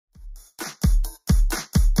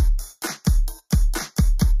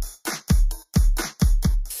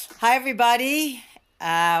Hi, everybody.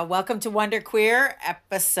 Welcome to Wonder Queer,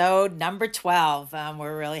 episode number 12.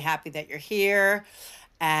 We're really happy that you're here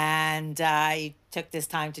and you took this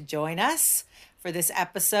time to join us for this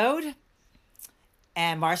episode.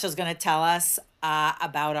 And Marshall's going to tell us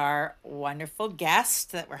about our wonderful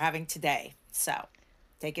guest that we're having today. So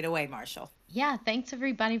take it away, Marshall. Yeah, thanks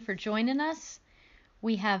everybody for joining us.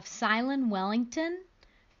 We have Silent Wellington,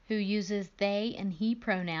 who uses they and he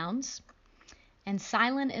pronouns. And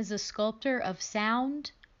Silent is a sculptor of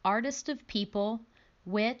sound, artist of people,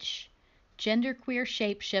 witch, genderqueer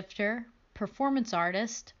shapeshifter, performance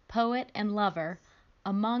artist, poet, and lover,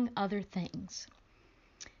 among other things.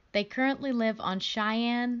 They currently live on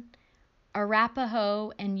Cheyenne,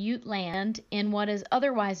 Arapaho, and Ute land in what is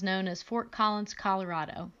otherwise known as Fort Collins,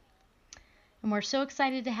 Colorado. And we're so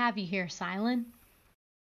excited to have you here, Silent.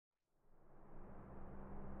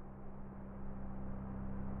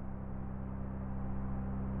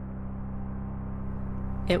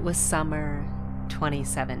 It was summer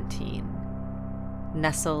 2017,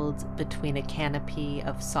 nestled between a canopy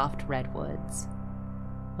of soft redwoods,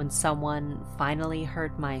 when someone finally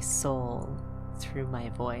heard my soul through my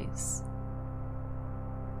voice.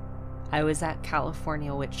 I was at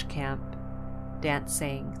California Witch Camp,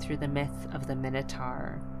 dancing through the myth of the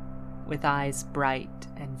Minotaur, with eyes bright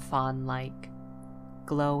and fawn-like,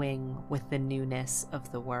 glowing with the newness of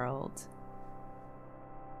the world.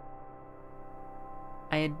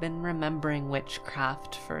 I had been remembering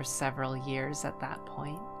witchcraft for several years at that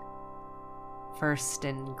point. First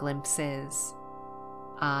in glimpses,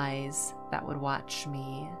 eyes that would watch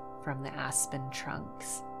me from the aspen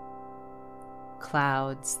trunks,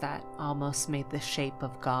 clouds that almost made the shape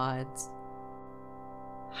of gods,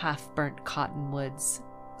 half-burnt cottonwoods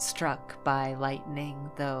struck by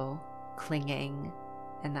lightning, though clinging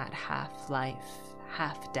in that half-life,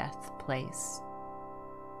 half-death place.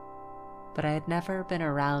 But I had never been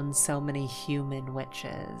around so many human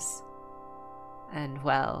witches. And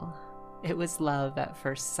well, it was love at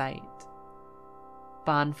first sight.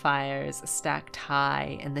 Bonfires stacked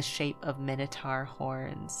high in the shape of minotaur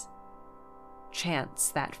horns.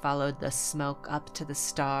 Chants that followed the smoke up to the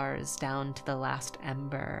stars, down to the last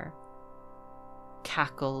ember.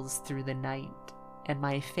 Cackles through the night. And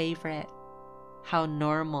my favorite, how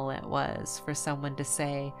normal it was for someone to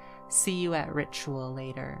say, "See you at ritual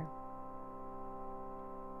later."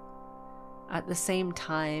 At the same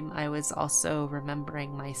time, I was also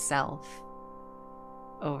remembering myself.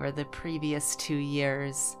 Over the previous 2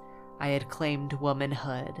 years, I had claimed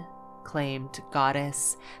womanhood, claimed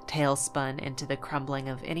goddess, tailspun into the crumbling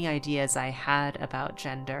of any ideas I had about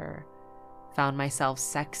gender, found myself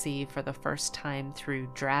sexy for the first time through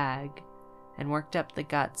drag, and worked up the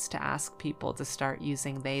guts to ask people to start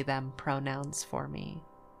using they-them pronouns for me.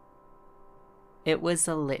 It was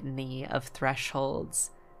a litany of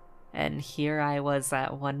thresholds, and here I was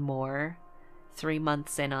at one more, 3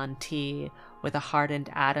 months in on tea, with a hardened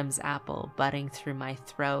Adam's apple butting through my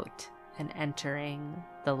throat and entering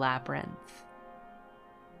the labyrinth.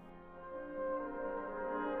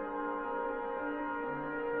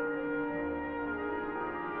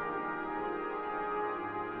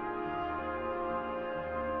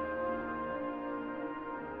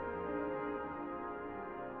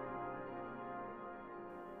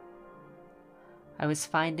 I was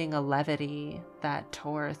finding a levity that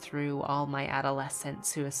tore through all my adolescent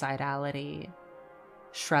suicidality,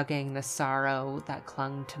 shrugging the sorrow that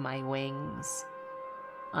clung to my wings,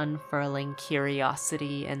 unfurling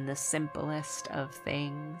curiosity in the simplest of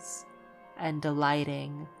things, and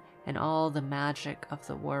delighting in all the magic of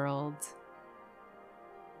the world.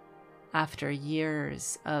 After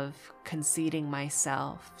years of conceding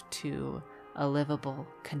myself to a livable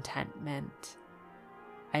contentment,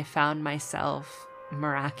 I found myself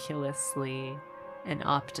miraculously an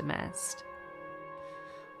optimist.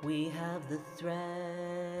 We have the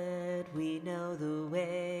thread, we know the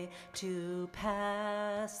way to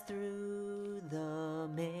pass through the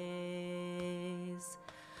maze.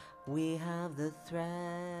 We have the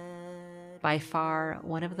thread. By far,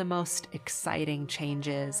 one of the most exciting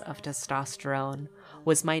changes of testosterone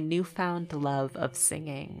was my newfound love of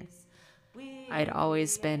singing. I'd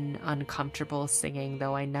always been uncomfortable singing,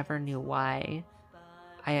 though I never knew why.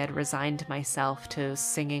 I had resigned myself to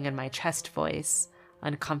singing in my chest voice,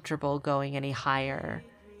 uncomfortable going any higher,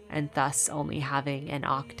 and thus only having an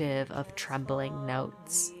octave of trembling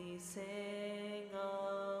notes.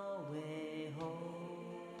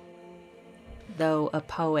 Though a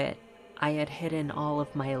poet, I had hidden all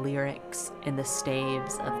of my lyrics in the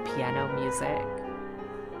staves of piano music,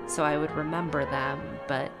 so I would remember them,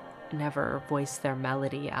 but never voice their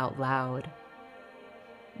melody out loud.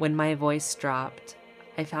 When my voice dropped,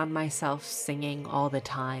 I found myself singing all the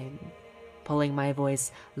time, pulling my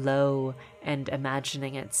voice low and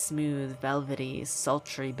imagining its smooth, velvety,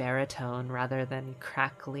 sultry baritone rather than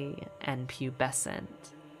crackly and pubescent.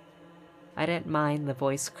 I didn't mind the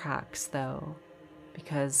voice cracks, though,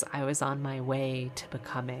 because I was on my way to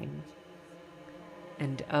becoming.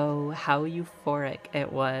 And oh, how euphoric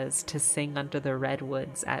it was to sing under the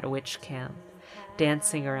redwoods at witch camp,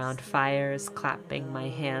 dancing around fires, clapping my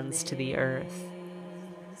hands to the earth.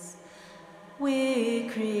 We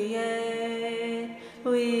create,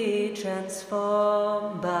 we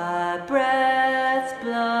transform by breath,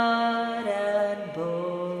 blood, and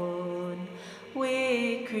bone.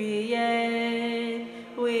 We create,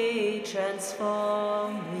 we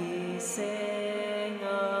transform, we sing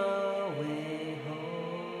our way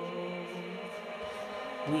home.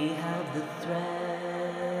 We have the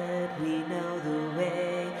thread, we know the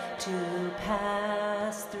way to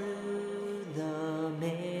pass through the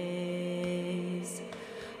maze.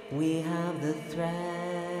 We have the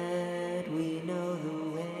thread, we know the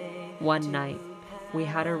way. One night, we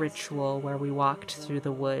had a ritual where we walked through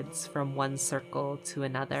the woods from one circle to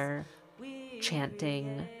another,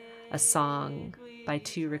 chanting a song by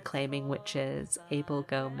two reclaiming witches, Abel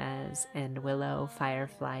Gomez and Willow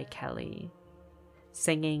Firefly Kelly,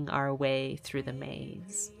 singing our way through the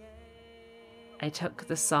maze. I took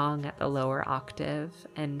the song at the lower octave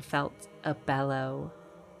and felt a bellow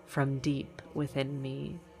from deep within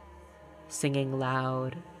me, singing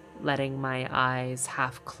loud, letting my eyes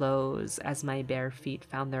half close as my bare feet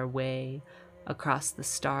found their way across the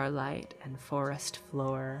starlight and forest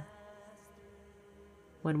floor.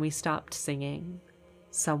 When we stopped singing,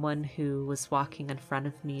 someone who was walking in front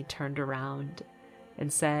of me turned around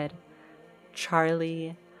and said,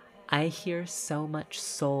 "Charlie, I hear so much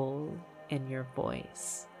soul in your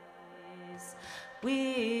voice."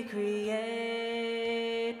 We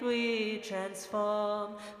create, we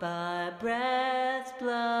transform by breath,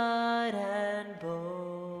 blood, and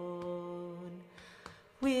bone.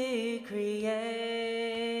 We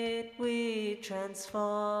create, we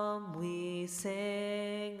transform, we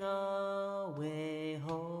sing our way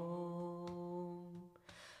home.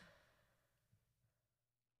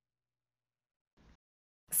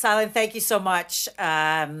 Silent, thank you so much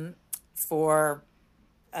for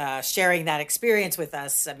sharing that experience with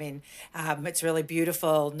us. I mean, it's really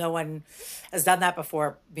beautiful. No one has done that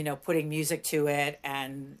before, you know, putting music to it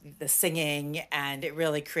and the singing, and it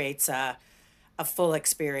really creates a full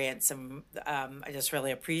experience. And I just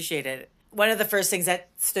really appreciate it. One of the first things that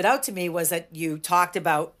stood out to me was that you talked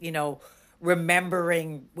about, you know,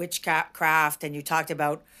 remembering witchcraft, and you talked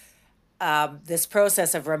about this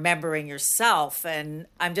process of remembering yourself. And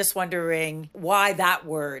I'm just wondering why that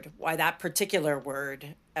word, why that particular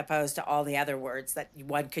word, opposed to all the other words that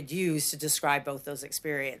one could use to describe both those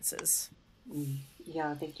experiences.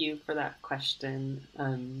 Yeah, thank you for that question.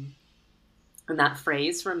 And that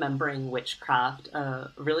phrase, remembering witchcraft,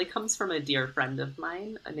 really comes from a dear friend of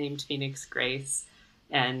mine named Phoenix Grace.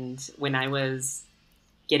 And when I was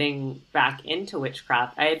getting back into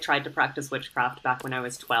witchcraft, I had tried to practice witchcraft back when I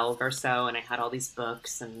was 12 or so, and I had all these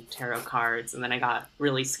books and tarot cards, and then I got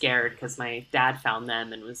really scared because my dad found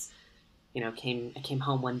them and was, you know, I came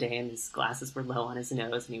home one day and his glasses were low on his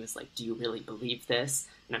nose, and he was like, "Do you really believe this?"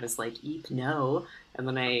 And I was like, "Eep, no." And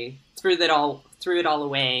then I threw it all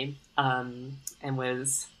away, and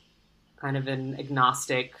was kind of an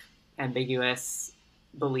agnostic, ambiguous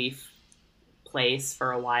belief place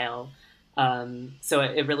for a while. So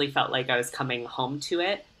it really felt like I was coming home to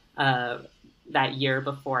it that year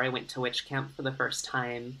before I went to witch camp for the first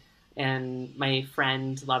time. And my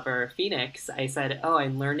friend, lover, Phoenix, I said, "Oh,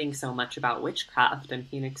 I'm learning so much about witchcraft." And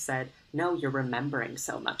Phoenix said, "No, you're remembering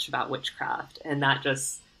so much about witchcraft." And that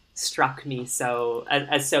just struck me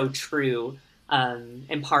as so true,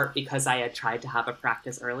 in part because I had tried to have a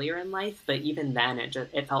practice earlier in life. But even then,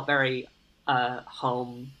 it felt very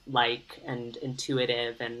home-like and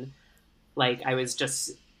intuitive, and like I was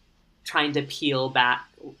just trying to peel back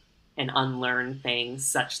and unlearn things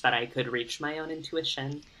such that I could reach my own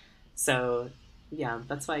intuition. So yeah,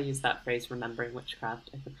 that's why I use that phrase, remembering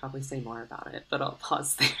witchcraft. I could probably say more about it, but I'll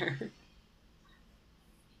pause there.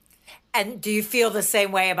 And do you feel the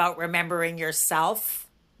same way about remembering yourself?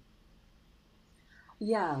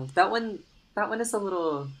 Yeah, that one is a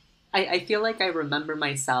little, I feel like I remember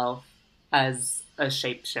myself as a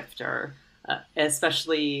shapeshifter,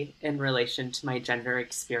 especially in relation to my gender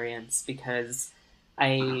experience, because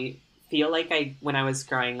I feel like when I was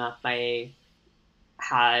growing up, I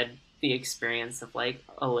had the experience of like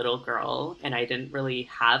a little girl, and I didn't really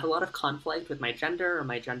have a lot of conflict with my gender or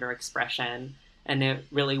my gender expression. And it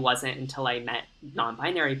really wasn't until I met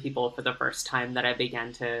non-binary people for the first time that I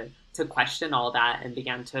began to question all that and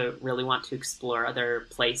began to really want to explore other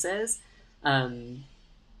places,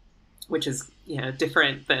 which is,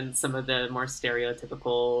 different than some of the more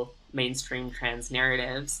stereotypical mainstream trans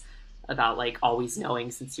narratives about like always knowing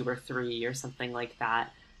since you were 3 or something like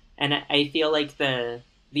that. And I feel like the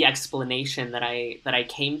explanation that I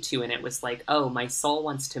came to, and it was like, oh, my soul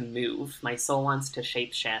wants to move, my soul wants to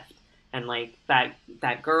shapeshift, and like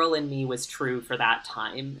that girl in me was true for that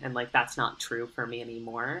time, and like that's not true for me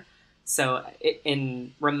anymore. So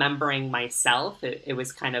in remembering myself, it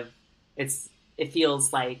was kind of, it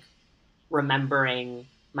feels like remembering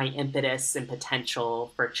my impetus and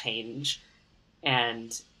potential for change,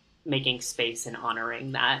 and making space and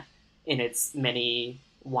honoring that in its many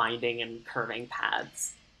winding and curving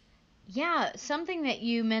paths. Yeah, something that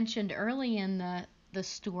you mentioned early in the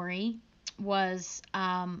story was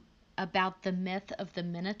about the myth of the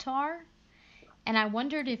Minotaur. And I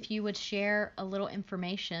wondered if you would share a little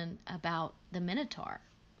information about the Minotaur.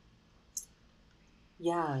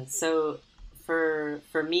 Yeah, so for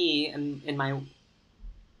me and in my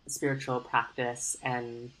spiritual practice,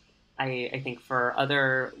 and I think for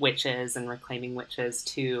other witches and reclaiming witches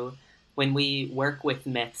too, when we work with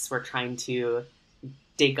myths, we're trying to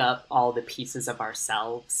dig up all the pieces of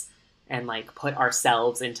ourselves and like put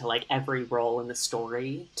ourselves into like every role in the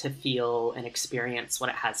story to feel and experience what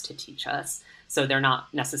it has to teach us. So they're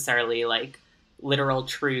not necessarily like literal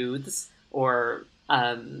truths or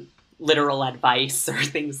literal advice or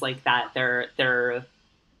things like that. They're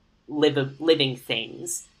living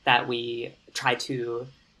things that we try to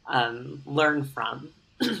learn from.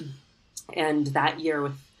 And that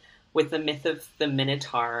year with the myth of the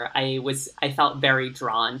Minotaur, I felt very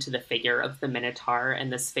drawn to the figure of the Minotaur,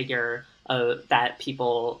 and this figure that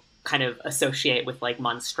people kind of associate with like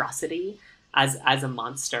monstrosity as a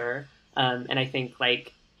monster. And I think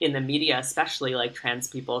like in the media, especially, like trans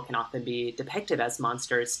people can often be depicted as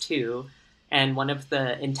monsters too. And one of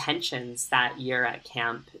the intentions that year at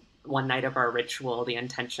camp, one night of our ritual, the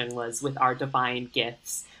intention was, with our divine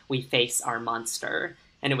gifts, we face our monster.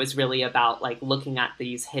 And it was really about like looking at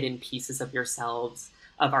these hidden pieces of ourselves,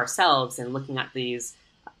 and looking at these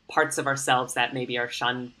parts of ourselves that maybe are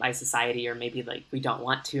shunned by society, or maybe like we don't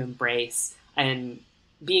want to embrace, and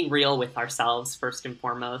being real with ourselves first and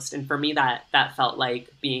foremost. And for me, that felt like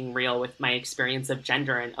being real with my experience of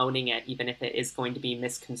gender and owning it, even if it is going to be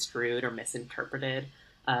misconstrued or misinterpreted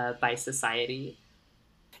by society.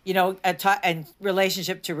 In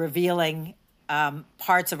relationship to revealing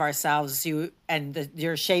parts of ourselves,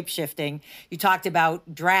 your shape shifting, you talked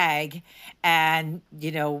about drag, and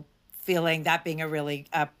feeling that being a really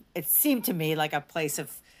it seemed to me like a place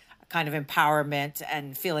of kind of empowerment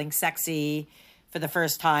and feeling sexy for the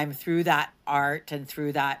first time through that art and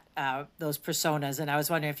through that those personas. And I was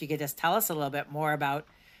wondering if you could just tell us a little bit more about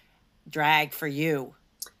drag for you.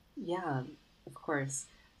 Yeah, of course.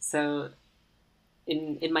 So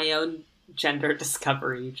in my own gender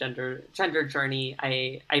discovery, gender journey,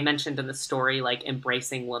 I mentioned in the story like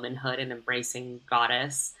embracing womanhood and embracing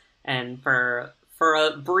goddess. And for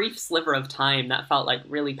a brief sliver of time, that felt like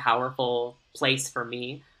really powerful place for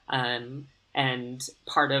me. And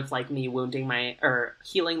part of like me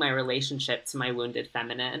healing my relationship to my wounded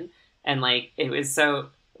feminine. And like it was so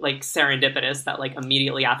like serendipitous that like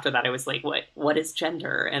immediately after that I was like, what is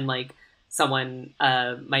gender? And like someone,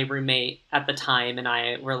 my roommate at the time and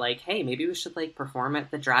I were like, hey, maybe we should like perform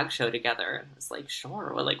at the drag show together. And I was like,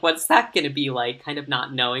 sure. Well, like, what's that going to be like? Kind of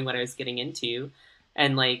not knowing what I was getting into,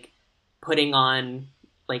 and like putting on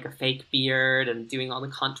like a fake beard and doing all the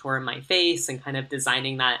contour in my face and kind of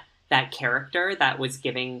designing that character that was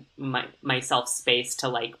giving myself space to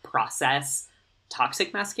like process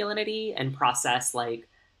toxic masculinity and process like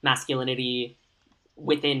masculinity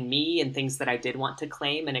within me and things that I did want to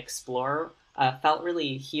claim and explore, felt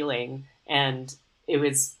really healing. And it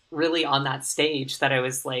was really on that stage that I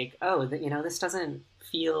was like, oh,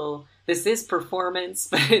 this is performance,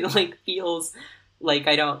 but it like feels like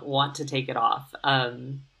I don't want to take it off.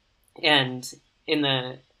 And in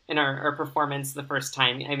our performance the first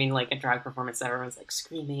time, I mean, like a drag performance, everyone's like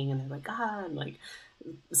screaming and they're like, ah, and like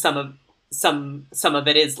some of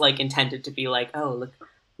it is like intended to be like, oh,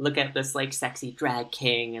 look at this like sexy drag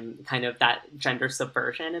king, and kind of that gender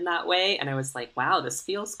subversion in that way. And I was like, wow, this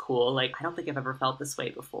feels cool. Like, I don't think I've ever felt this way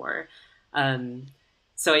before.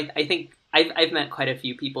 So I think I've met quite a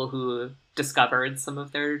few people who discovered some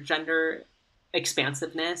of their gender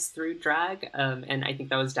expansiveness through drag. And I think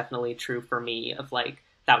that was definitely true for me, of like,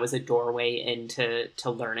 that was a doorway into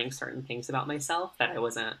learning certain things about myself that I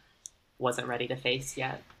wasn't ready to face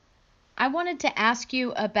yet. I wanted to ask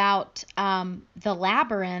you about the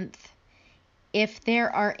labyrinth, if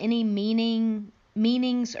there are any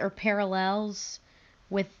meanings or parallels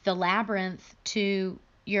with the labyrinth to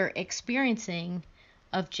your experiencing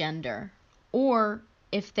of gender, or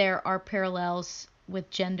if there are parallels with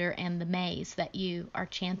gender and the maze that you are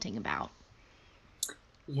chanting about.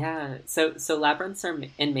 Yeah, so labyrinths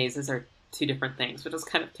and mazes are two different things, which is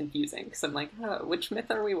kind of confusing because I'm like, oh, which myth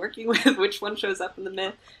are we working with? Which one shows up in the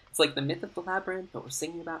myth? It's like the myth of the labyrinth, but we're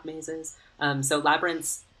singing about mazes. So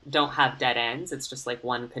labyrinths don't have dead ends. It's just like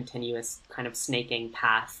one continuous kind of snaking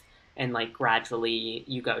path, and like gradually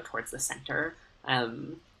you go towards the center.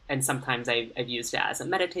 And sometimes I've used it as a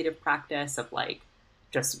meditative practice of like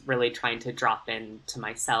just really trying to drop into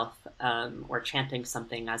myself, or chanting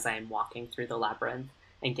something as I'm walking through the labyrinth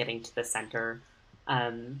and getting to the center.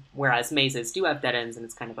 Whereas mazes do have dead ends, and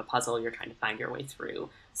it's kind of a puzzle you're trying to find your way through.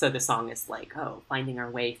 So the song is like, oh, finding our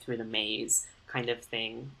way through the maze kind of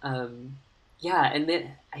thing. Yeah, and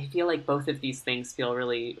then I feel like both of these things feel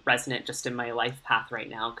really resonant just in my life path right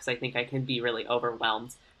now, because I think I can be really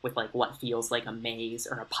overwhelmed with like what feels like a maze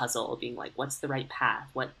or a puzzle, being like, what's the right path?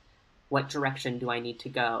 What direction do I need to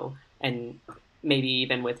go? And maybe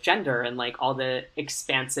even with gender and like all the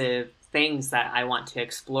expansive things that I want to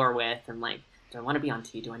explore with, and like, do I want to be on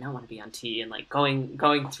T? Do I not want to be on T? And like going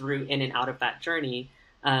through in and out of that journey.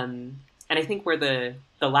 And I think where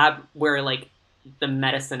where like the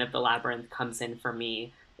medicine of the labyrinth comes in for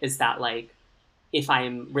me is that like, if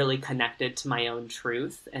I'm really connected to my own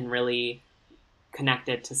truth and really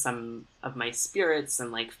connected to some of my spirits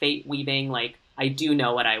and like fate weaving, like I do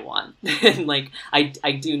know what I want. And like I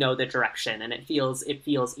do know the direction, and it feels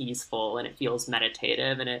easeful, and it feels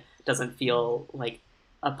meditative, and it doesn't feel like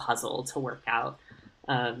a puzzle to work out.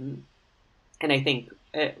 And I think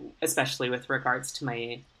especially with regards to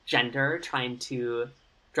my gender, trying to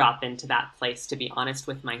drop into that place to be honest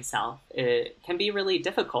with myself, it can be really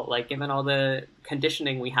difficult, like given all the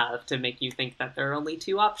conditioning we have to make you think that there are only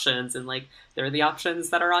two options, and like there are the options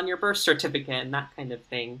that are on your birth certificate and that kind of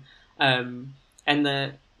thing. And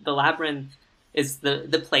the labyrinth is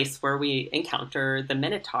the place where we encounter the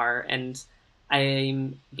Minotaur, and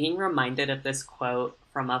I'm being reminded of this quote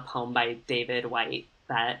from a poem by David Whyte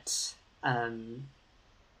that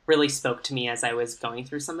really spoke to me as I was going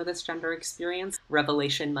through some of this gender experience.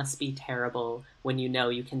 Revelation must be terrible when you know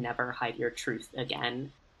you can never hide your truth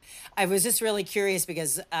again. I was just really curious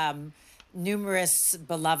because numerous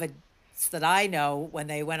beloveds that I know, when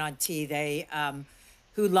they went on T, they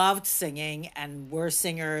who loved singing and were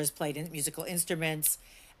singers, played musical instruments,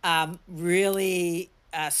 really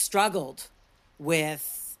struggled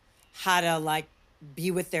with how to like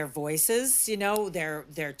be with their voices, you know,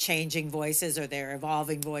 their changing voices or their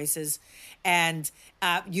evolving voices. And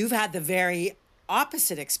you've had the very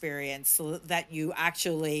opposite experience, that you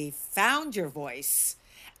actually found your voice.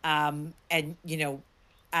 And, you know,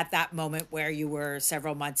 at that moment where you were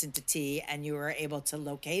several months into T and you were able to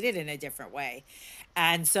locate it in a different way.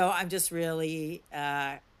 And so I'm just really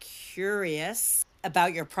curious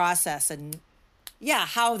about your process, and yeah,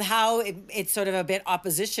 how it's sort of a bit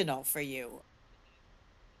oppositional for you.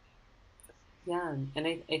 Yeah, and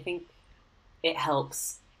I think it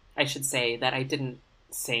helps, I should say, that I didn't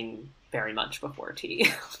sing very much before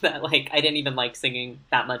T. That like I didn't even like singing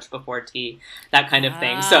that much before T, that kind of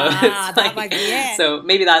thing. So it's that like, might be it. So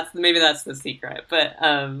maybe that's the secret. But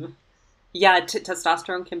yeah,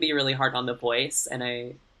 testosterone can be really hard on the voice, and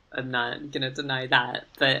I'm not gonna deny that.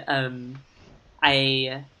 But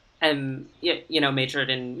I am, you know, majored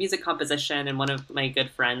in music composition, and one of my good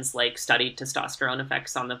friends like studied testosterone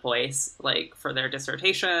effects on the voice like for their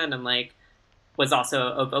dissertation, and like was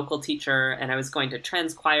also a vocal teacher, and I was going to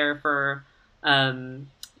trans choir for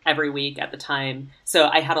every week at the time. So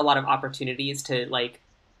I had a lot of opportunities to like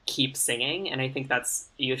keep singing, and I think that's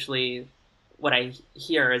usually what I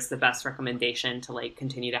hear is the best recommendation to like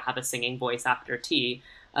continue to have a singing voice after T,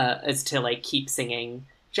 is to like keep singing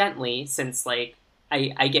gently, since like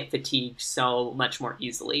I get fatigued so much more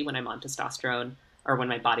easily when I'm on testosterone, or when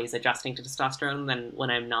my body's adjusting to testosterone, than when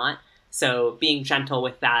I'm not. So being gentle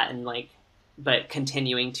with that, and like, but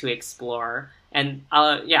continuing to explore. And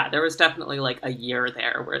yeah, there was definitely like a year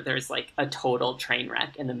there where there's like a total train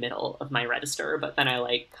wreck in the middle of my register. But then I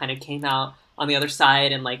like kind of came out on the other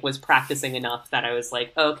side and like was practicing enough that I was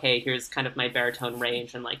like, okay, here's kind of my baritone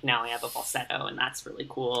range. And like now I have a falsetto, and that's really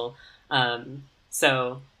cool.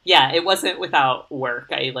 So yeah, it wasn't without work.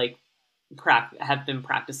 I like have been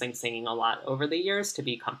practicing singing a lot over the years to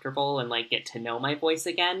be comfortable and like get to know my voice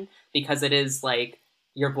again, because it is like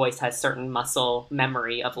your voice has certain muscle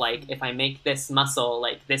memory of like, if I make this muscle,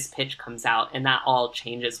 like this pitch comes out, and that all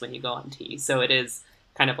changes when you go on T. So it is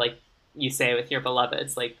kind of like you say with your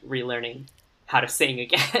beloveds, like relearning how to sing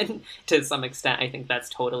again to some extent. I think that's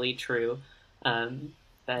totally true.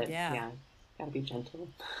 But yeah, gotta be gentle.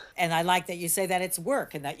 And I like that you say that it's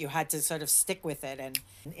work and that you had to sort of stick with it and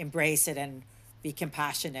embrace it and be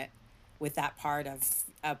compassionate with that part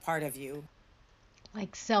of you.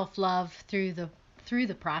 Like self-love through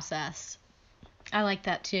the process. I like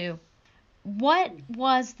that too. What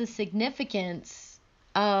was the significance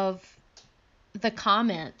of the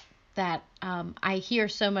comment that I hear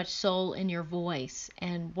so much soul in your voice,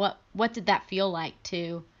 and what did that feel like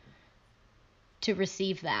to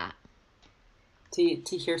receive that?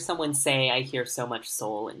 To hear someone say, I hear so much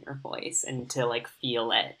soul in your voice, and to like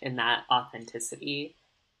feel it in that authenticity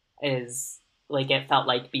is like, it felt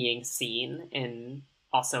like being seen in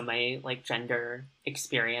also my like gender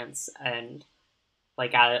experience, and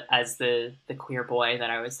like as the queer boy that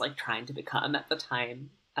I was like trying to become at the time.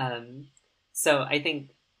 So I think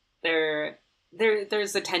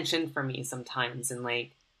there's a tension for me sometimes in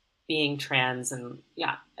like being trans, and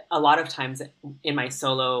yeah, a lot of times in my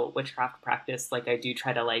solo witchcraft practice, like I do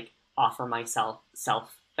try to like offer myself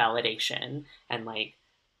self validation and like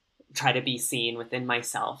try to be seen within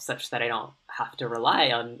myself such that I don't have to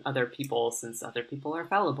rely on other people, since other people are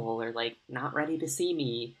fallible or like not ready to see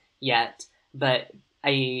me yet. But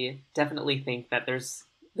I definitely think that there's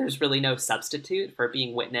really no substitute for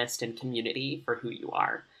being witnessed in community for who you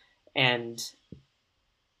are. And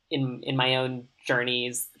in my own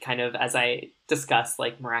journeys, kind of as I discussed,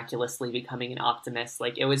 like miraculously becoming an optimist,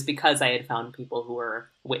 like it was because I had found people who were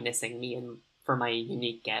witnessing me and for my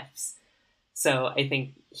unique gifts. So I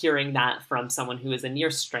think hearing that from someone who was a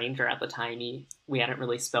near stranger at the time, we hadn't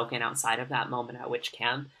really spoken outside of that moment at Witch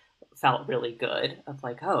Camp, felt really good of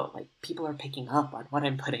like, oh, like people are picking up on what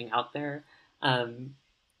I'm putting out there.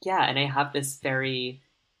 Yeah, and I have this very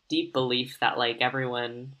deep belief that like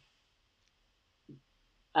everyone,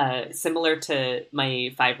 similar to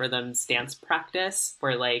my 5 Rhythms dance practice,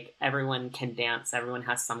 where like everyone can dance, everyone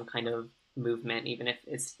has some kind of movement, even if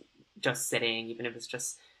it's just sitting, even if it's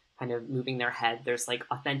just kind of moving their head, there's like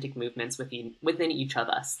authentic movements within each of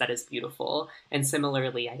us that is beautiful. And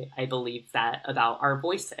similarly, I believe that about our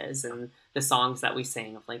voices and the songs that we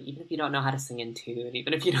sing, of like, even if you don't know how to sing in tune,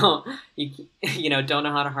 even if you don't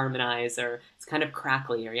know how to harmonize, or it's kind of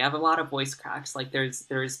crackly, or you have a lot of voice cracks, like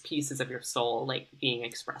there's pieces of your soul like being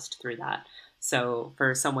expressed through that. So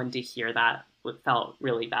for someone to hear that, it felt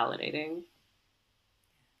really validating.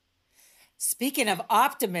 Speaking of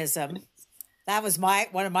optimism, that was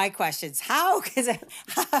one of my questions. What did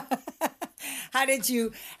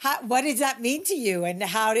that mean to you? And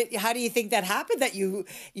how do you think that happened, that you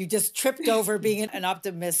just tripped over being an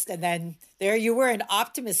optimist, and then there you were in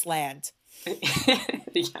optimist land?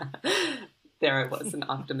 Yeah, there I was in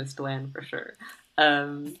optimist land for sure.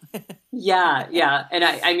 Yeah. And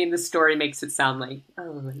I mean, the story makes it sound like,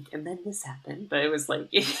 oh, like, and then this happened, but it was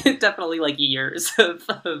like, definitely like years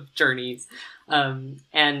of journeys.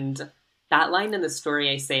 And that line in the story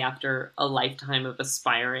I say after a lifetime of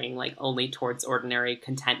aspiring like only towards ordinary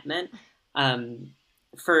contentment.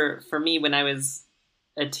 For me, when I was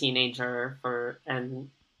a teenager and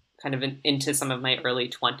kind of into some of my early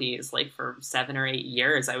 20s, like for 7 or 8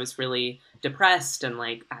 years, I was really depressed and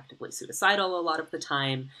like actively suicidal a lot of the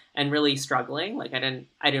time, and really struggling. Like I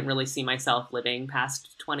didn't really see myself living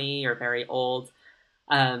past 20 or very old.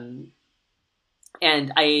 And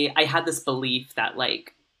I had this belief that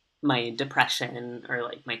like my depression or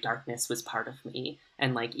like my darkness was part of me.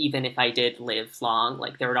 And like, even if I did live long,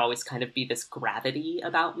 like there would always kind of be this gravity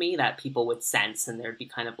about me that people would sense, and there'd be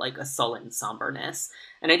kind of like a sullen somberness.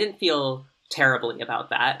 And I didn't feel terribly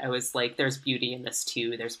about that. I was like, there's beauty in this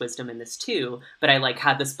too. There's wisdom in this too. But I like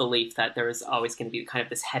had this belief that there was always going to be kind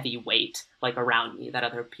of this heavy weight like around me that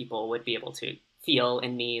other people would be able to feel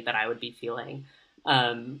in me, that I would be feeling.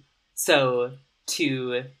 So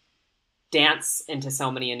to dance into so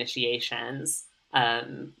many initiations,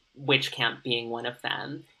 Witch Camp being one of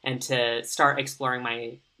them, and to start exploring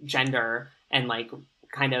my gender and like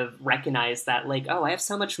kind of recognize that like, oh, I have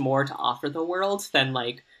so much more to offer the world than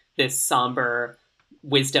like this somber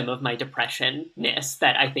wisdom of my depression-ness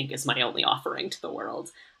that I think is my only offering to the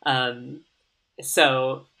world.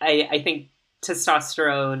 So I think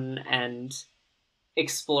testosterone and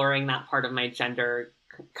exploring that part of my gender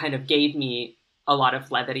kind of gave me a lot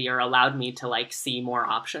of levity, or allowed me to like see more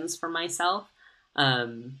options for myself.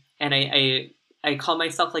 And I call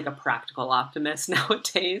myself like a practical optimist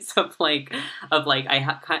nowadays of like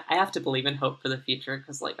I have to believe in hope for the future,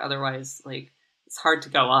 because like otherwise like it's hard to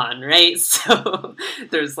go on, right? So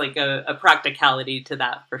there's like a practicality to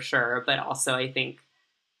that for sure. But also I think,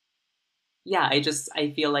 yeah,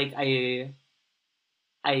 I feel like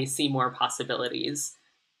I see more possibilities,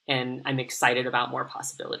 and I'm excited about more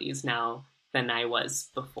possibilities now than I was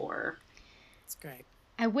before. That's great.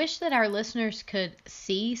 I wish that our listeners could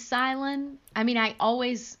see Silen. I mean, I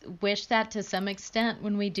always wish that to some extent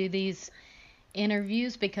when we do these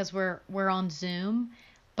interviews because we're on Zoom,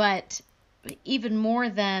 but even more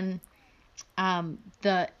than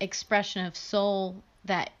the expression of soul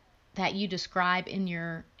that you describe in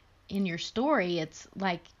your story, it's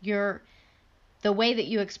like the way that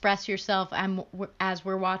you express yourself. As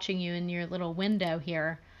we're watching you in your little window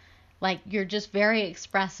here, like you're just very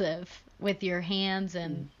expressive with your hands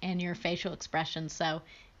and your facial expressions. So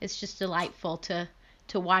it's just delightful to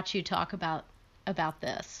watch you talk about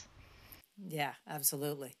this. Yeah,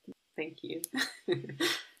 absolutely. Thank you.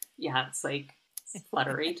 Yeah, it's like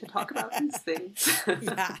fluttery to talk about these things.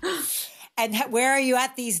 Yeah. And where are you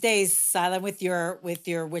at these days, Silen, with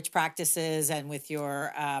your witch practices and with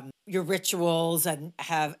your rituals? And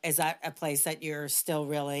is that a place that you're still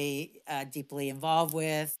really deeply involved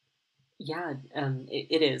with? Yeah,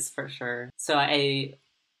 it is for sure. So I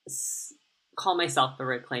call myself a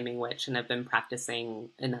reclaiming witch, and I've been practicing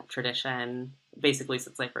in that tradition basically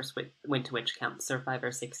since I first went to witch camps, or 5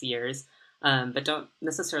 or 6 years. But don't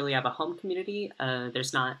necessarily have a home community.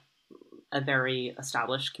 There's not a very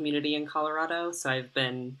established community in Colorado, so I've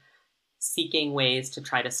been seeking ways to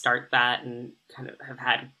try to start that, and kind of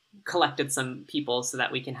have collected some people so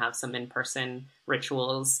that we can have some in-person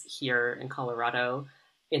rituals here in Colorado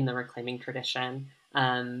in the reclaiming tradition.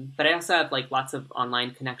 But I also have like lots of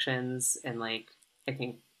online connections, and like I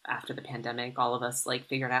think after the pandemic, all of us like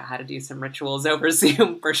figured out how to do some rituals over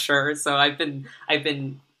Zoom for sure. So I've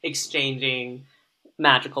been exchanging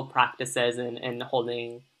magical practices and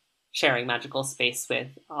sharing magical space with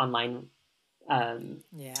online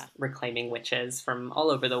reclaiming witches from all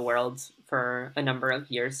over the world for a number of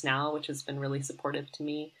years now, which has been really supportive to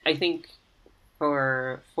me. I think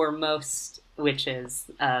for most witches,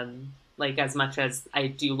 like as much as I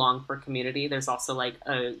do long for community, there's also like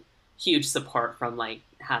a huge support from like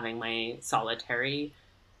having my solitary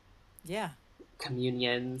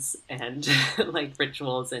communions and like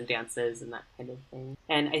rituals and dances and that kind of thing.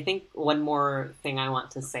 And I think one more thing I want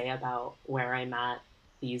to say about where I'm at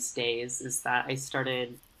these days is that I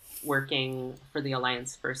started working for the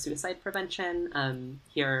Alliance for Suicide Prevention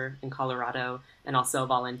here in Colorado, and also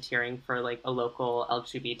volunteering for like a local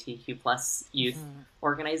LGBTQ plus youth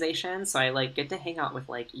organization. So I like get to hang out with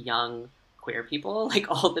like young queer people like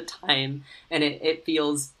all the time, and it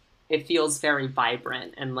feels very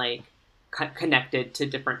vibrant and like connected to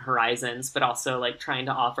different horizons, but also like trying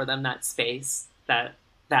to offer them that space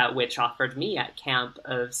that witch offered me at camp,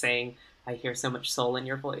 of saying, I hear so much soul in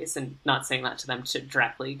your voice, and not saying that to them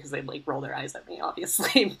directly because they'd like roll their eyes at me,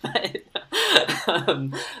 obviously,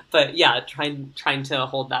 but yeah, trying to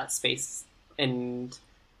hold that space and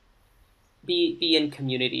be in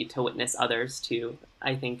community to witness others too,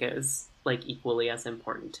 I think is like equally as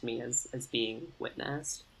important to me as being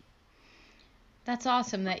witnessed. That's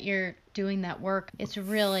awesome that you're doing that work. It's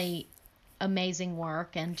really amazing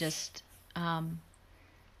work, and just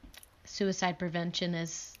suicide prevention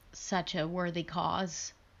is such a worthy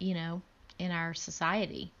cause, you know, in our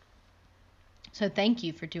society. So thank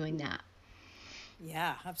you for doing that.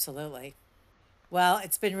 Yeah, absolutely. Well,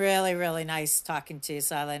 it's been really, really nice talking to you,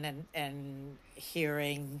 Silen, and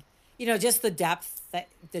hearing, you know, just the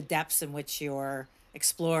depths in which you're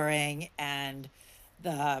exploring, and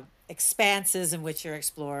the expanses in which you're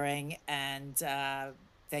exploring. And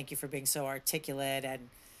thank you for being so articulate and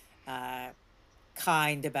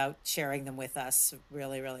kind about sharing them with us.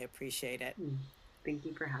 Really, really appreciate it. Thank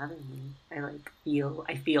you for having me.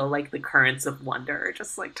 I feel like the currents of wonder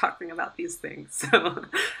just like talking about these things. So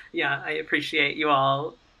yeah, I appreciate you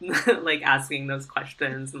all like asking those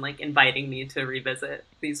questions and like inviting me to revisit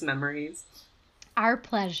these memories. Our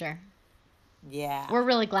pleasure. Yeah. We're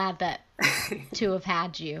really glad that to have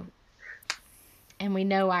had you. And we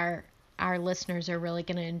know our listeners are really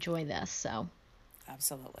going to enjoy this. So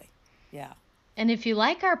absolutely. Yeah. And if you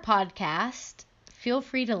like our podcast, feel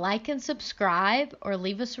free to like and subscribe or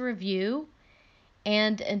leave us a review.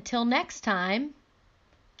 And until next time,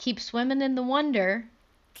 keep swimming in the wonder.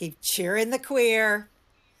 Keep cheering the queer.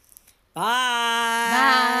 Bye.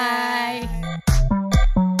 Bye.